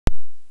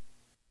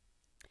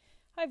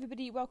Hi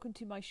everybody, welcome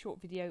to my short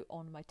video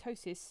on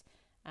mitosis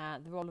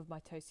and the role of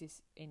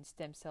mitosis in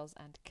stem cells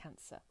and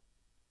cancer.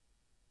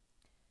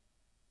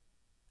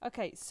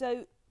 Okay,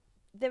 so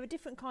there are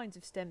different kinds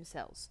of stem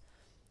cells,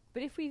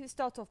 but if we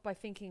start off by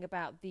thinking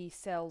about the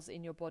cells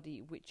in your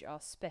body which are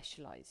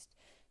specialised.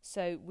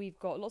 So we've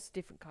got lots of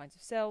different kinds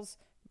of cells,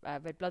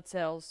 red blood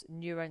cells,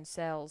 neuron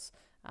cells,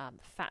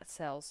 fat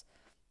cells,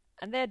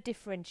 and they're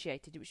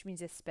differentiated, which means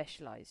they're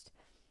specialised.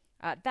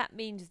 That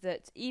means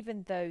that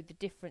even though the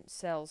different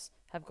cells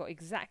have got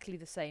exactly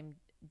the same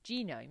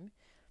genome,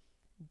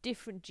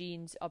 different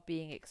genes are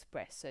being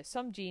expressed. So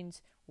some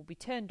genes will be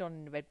turned on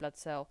in the red blood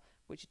cell,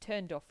 which are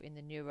turned off in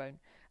the neuron,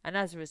 and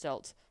as a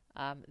result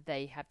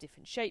they have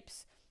different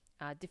shapes,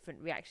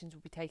 different reactions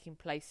will be taking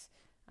place,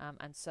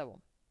 and so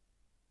on.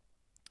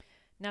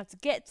 Now, to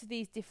get to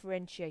these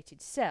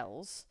differentiated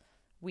cells,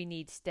 we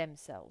need stem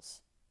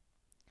cells.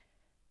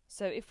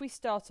 So if we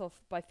start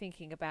off by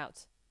thinking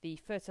about the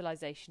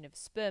fertilization of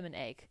sperm and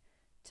egg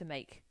to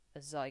make a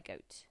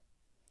zygote.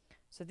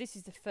 So this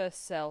is the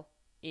first cell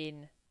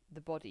in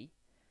the body,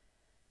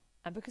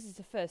 and because it's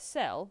the first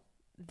cell,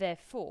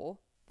 therefore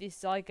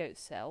this zygote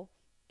cell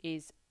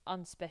is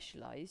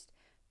unspecialized,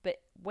 but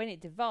when it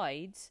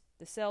divides,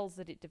 the cells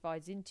that it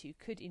divides into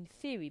could in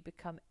theory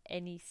become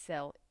any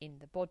cell in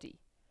the body.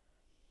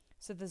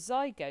 So the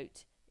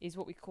zygote is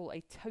what we call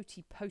a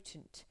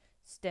totipotent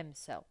stem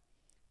cell,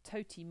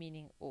 toti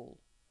meaning all.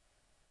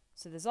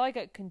 So the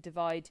zygote can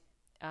divide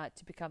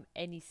to become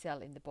any cell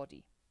in the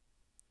body.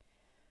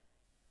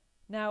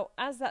 Now,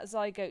 as that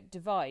zygote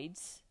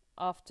divides,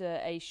 after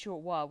a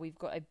short while, we've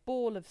got a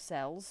ball of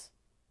cells,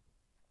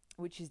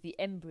 which is the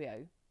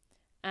embryo,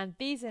 and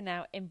these are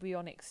now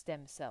embryonic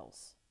stem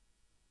cells.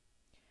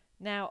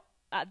 Now,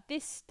 at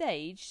this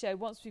stage, so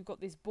once we've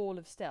got this ball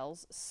of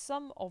cells,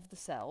 some of the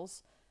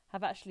cells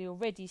have actually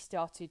already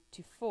started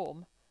to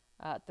form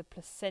the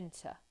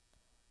placenta.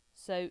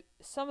 So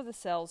some of the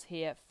cells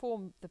here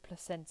form the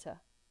placenta,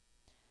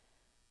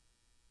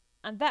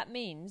 and that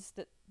means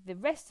that the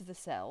rest of the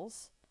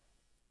cells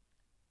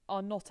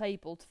are not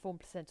able to form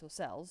placental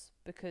cells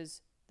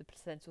because the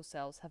placental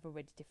cells have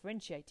already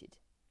differentiated.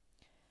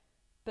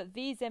 But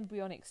these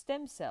embryonic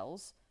stem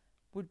cells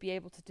would be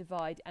able to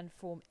divide and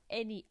form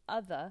any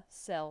other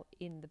cell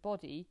in the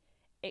body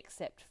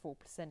except for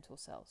placental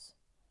cells.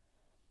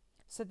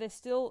 So they're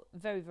still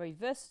very, very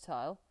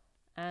versatile,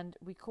 and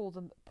we call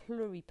them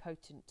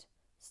pluripotent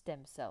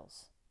stem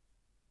cells.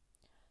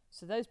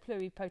 So those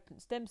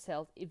pluripotent stem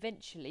cells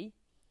eventually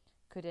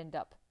could end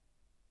up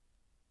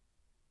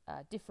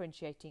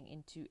differentiating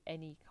into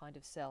any kind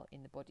of cell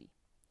in the body.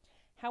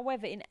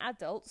 However, in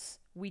adults,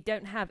 we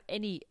don't have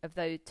any of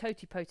those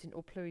totipotent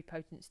or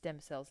pluripotent stem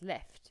cells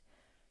left.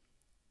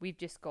 We've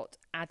just got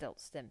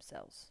adult stem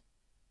cells.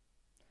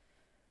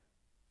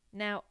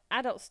 Now,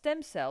 adult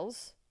stem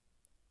cells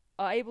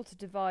are able to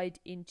divide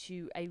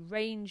into a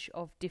range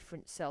of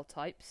different cell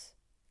types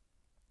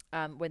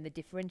when they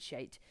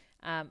differentiate.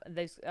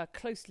 Those are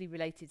closely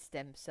related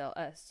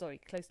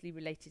closely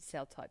related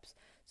cell types.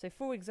 So,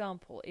 for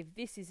example, if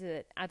this is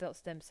an adult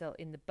stem cell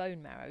in the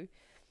bone marrow,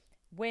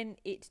 when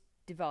it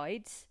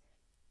divides,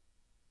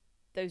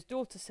 those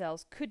daughter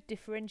cells could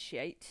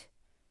differentiate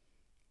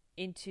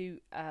into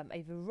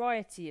a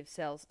variety of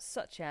cells,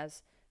 such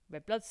as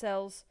red blood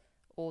cells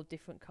or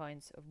different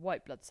kinds of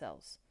white blood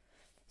cells.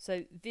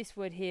 So this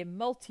word here,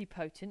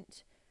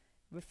 multipotent,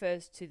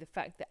 refers to the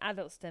fact that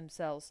adult stem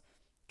cells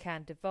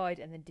can divide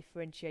and then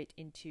differentiate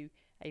into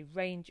a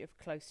range of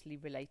closely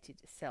related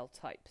cell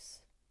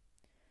types.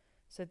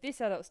 So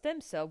this adult stem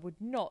cell would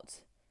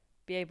not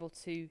be able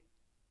to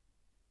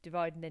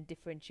divide and then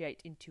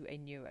differentiate into a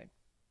neuron.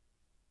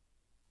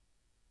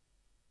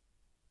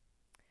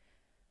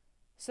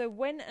 So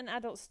when an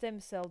adult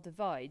stem cell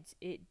divides,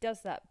 it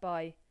does that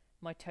by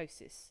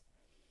mitosis.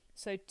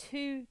 So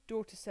two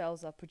daughter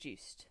cells are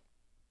produced.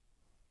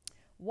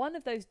 One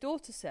of those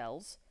daughter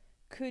cells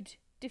could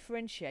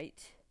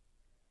differentiate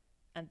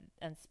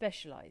and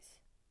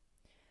specialise.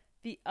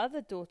 The other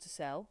daughter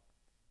cell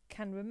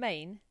can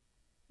remain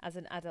as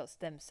an adult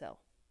stem cell.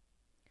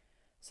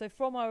 So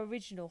from our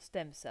original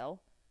stem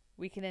cell,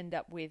 we can end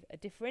up with a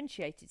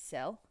differentiated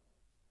cell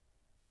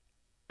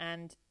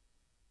and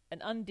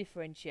an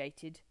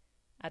undifferentiated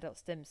adult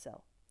stem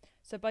cell.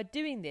 So by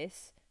doing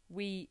this,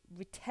 we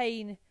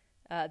retain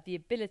the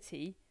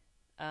ability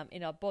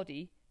in our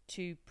body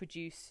to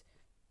produce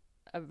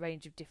a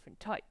range of different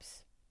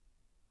types.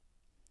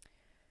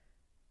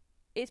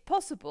 It's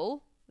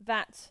possible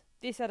that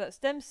this adult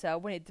stem cell,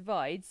 when it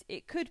divides,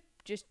 it could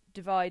just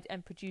divide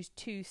and produce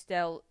two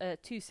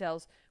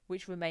cells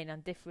which remain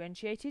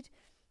undifferentiated.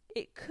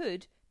 It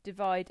could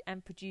divide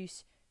and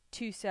produce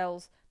two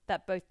cells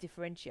that both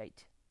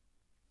differentiate.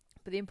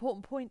 But the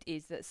important point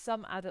is that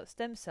some adult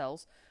stem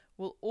cells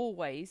will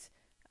always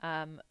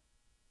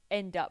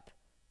end up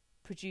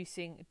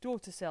producing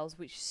daughter cells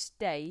which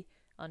stay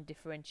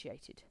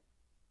undifferentiated.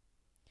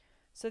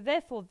 So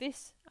therefore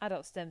this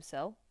adult stem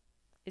cell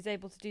is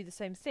able to do the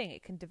same thing.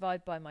 It can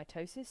divide by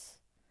mitosis,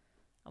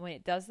 and when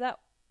it does that,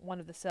 one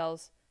of the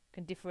cells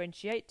can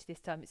differentiate. This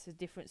time it's a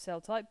different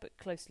cell type but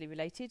closely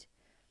related.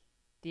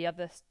 The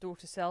other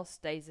daughter cell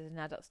stays as an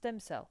adult stem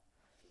cell,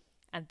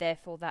 and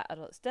therefore that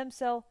adult stem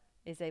cell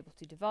is able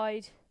to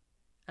divide,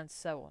 and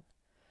so on.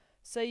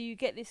 So you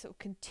get this sort of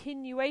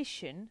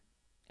continuation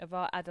of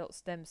our adult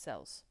stem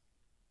cells.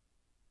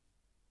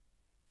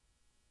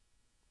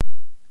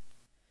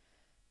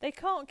 They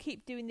can't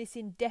keep doing this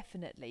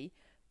indefinitely,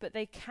 but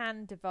they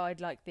can divide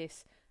like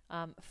this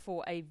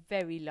for a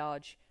very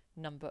large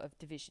number of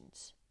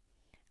divisions.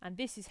 And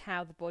this is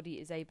how the body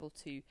is able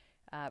to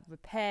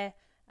repair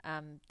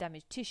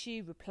damaged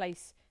tissue,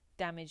 replace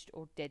damaged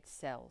or dead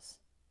cells.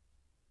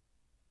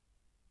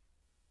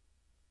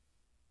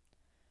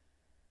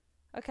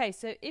 Okay,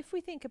 so if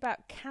we think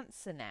about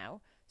cancer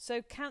now,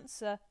 so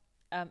cancer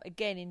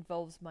again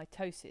involves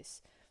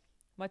mitosis.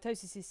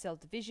 Mitosis is cell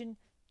division.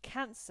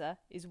 Cancer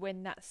is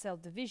when that cell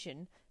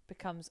division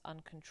becomes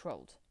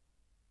uncontrolled.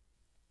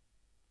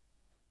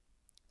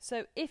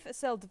 So if a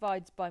cell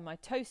divides by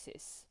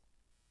mitosis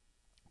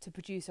to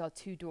produce our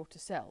two daughter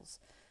cells,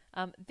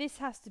 this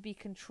has to be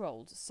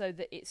controlled so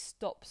that it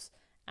stops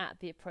at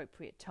the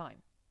appropriate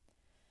time.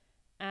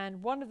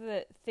 And one of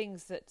the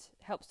things that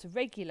helps to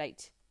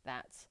regulate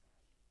that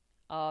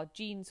are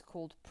genes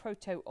called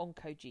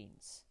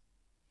proto-oncogenes.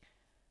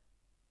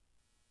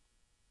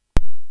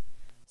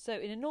 So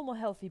in a normal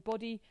healthy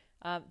body,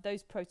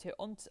 those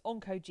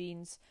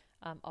proto-oncogenes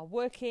are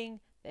working,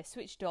 they're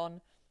switched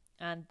on,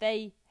 and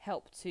they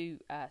help to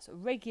sort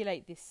of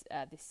regulate this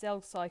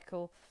cell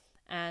cycle,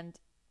 and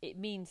it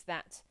means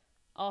that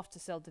after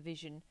cell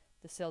division,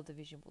 the cell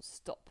division will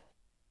stop.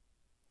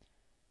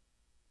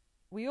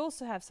 We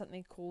also have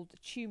something called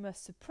tumour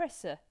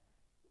suppressor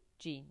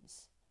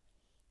genes.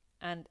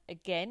 And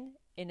again,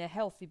 in a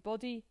healthy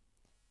body,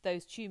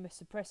 those tumour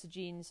suppressor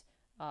genes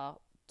are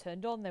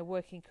turned on, they're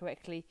working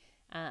correctly,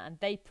 and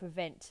they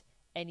prevent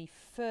any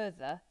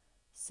further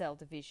cell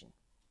division.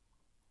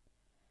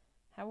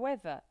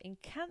 However, in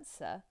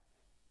cancer,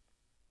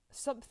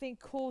 something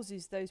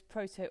causes those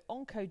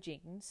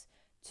proto-oncogenes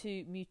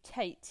to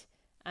mutate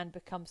and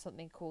become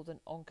something called an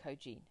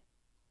oncogene.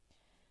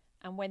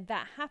 And when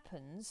that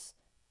happens,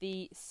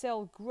 the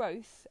cell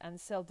growth and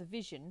cell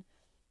division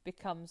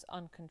becomes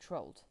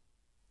uncontrolled.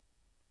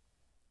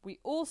 We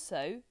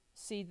also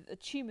see that the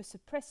tumour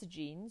suppressor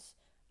genes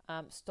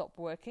stop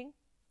working,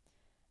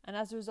 and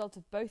as a result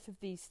of both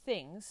of these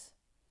things,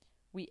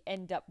 we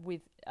end up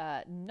with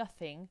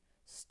nothing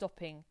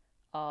stopping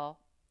our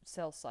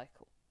cell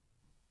cycle.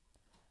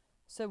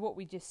 So what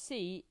we just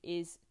see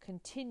is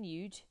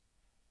continued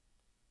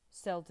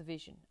cell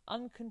division,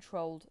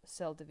 uncontrolled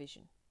cell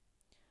division.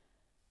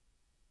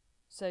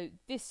 So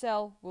this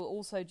cell will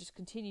also just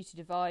continue to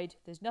divide.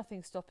 There's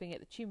nothing stopping it.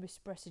 The tumour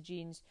suppressor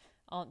genes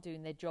aren't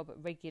doing their job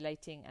at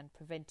regulating and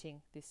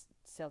preventing this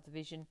cell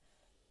division.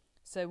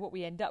 So what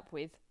we end up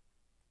with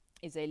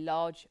is a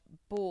large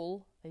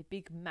ball, a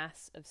big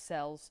mass of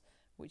cells,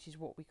 which is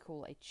what we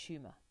call a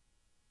tumour.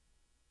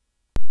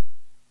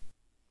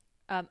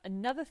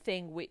 Another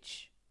thing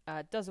which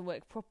doesn't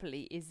work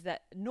properly is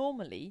that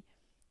normally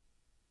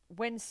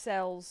when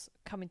cells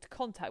come into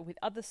contact with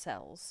other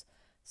cells,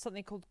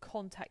 something called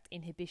contact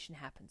inhibition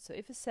happens. So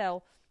if a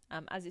cell,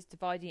 as it's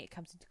dividing, it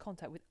comes into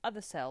contact with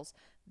other cells,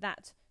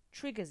 that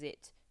triggers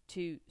it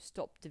to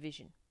stop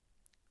division.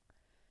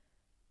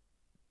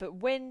 But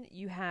when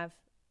you have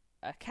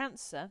a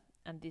cancer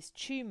and this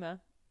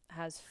tumour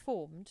has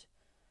formed,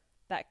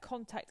 that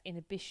contact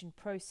inhibition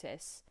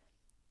process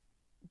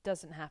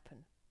doesn't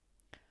happen.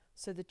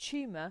 So the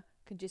tumour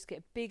can just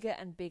get bigger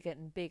and bigger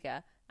and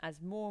bigger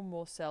as more and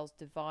more cells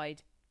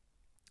divide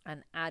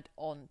and add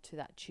on to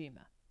that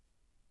tumour.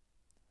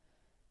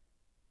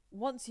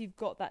 Once you've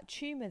got that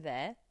tumour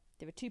there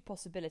are two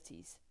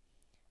possibilities.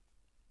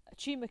 A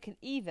tumour can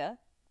either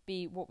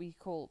be what we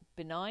call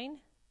benign,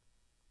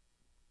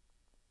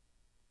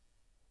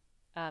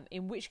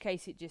 in which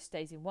case it just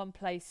stays in one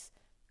place,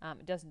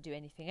 it doesn't do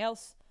anything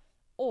else,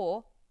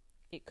 or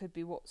it could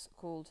be what's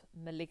called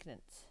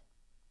malignant.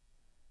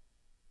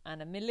 And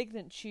a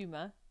malignant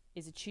tumour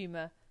is a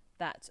tumour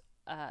that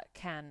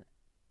can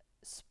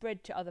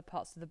spread to other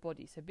parts of the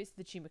body. So bits of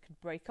the tumour can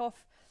break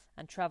off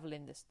and travel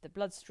in the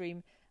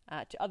bloodstream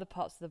to other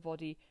parts of the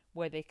body,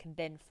 where they can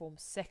then form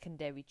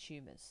secondary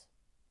tumours.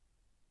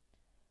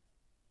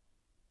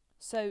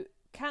 So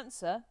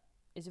cancer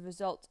is a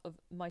result of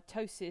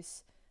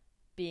mitosis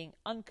being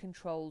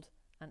uncontrolled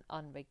and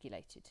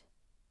unregulated.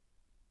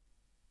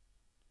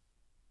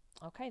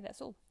 Okay,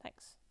 that's all.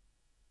 Thanks.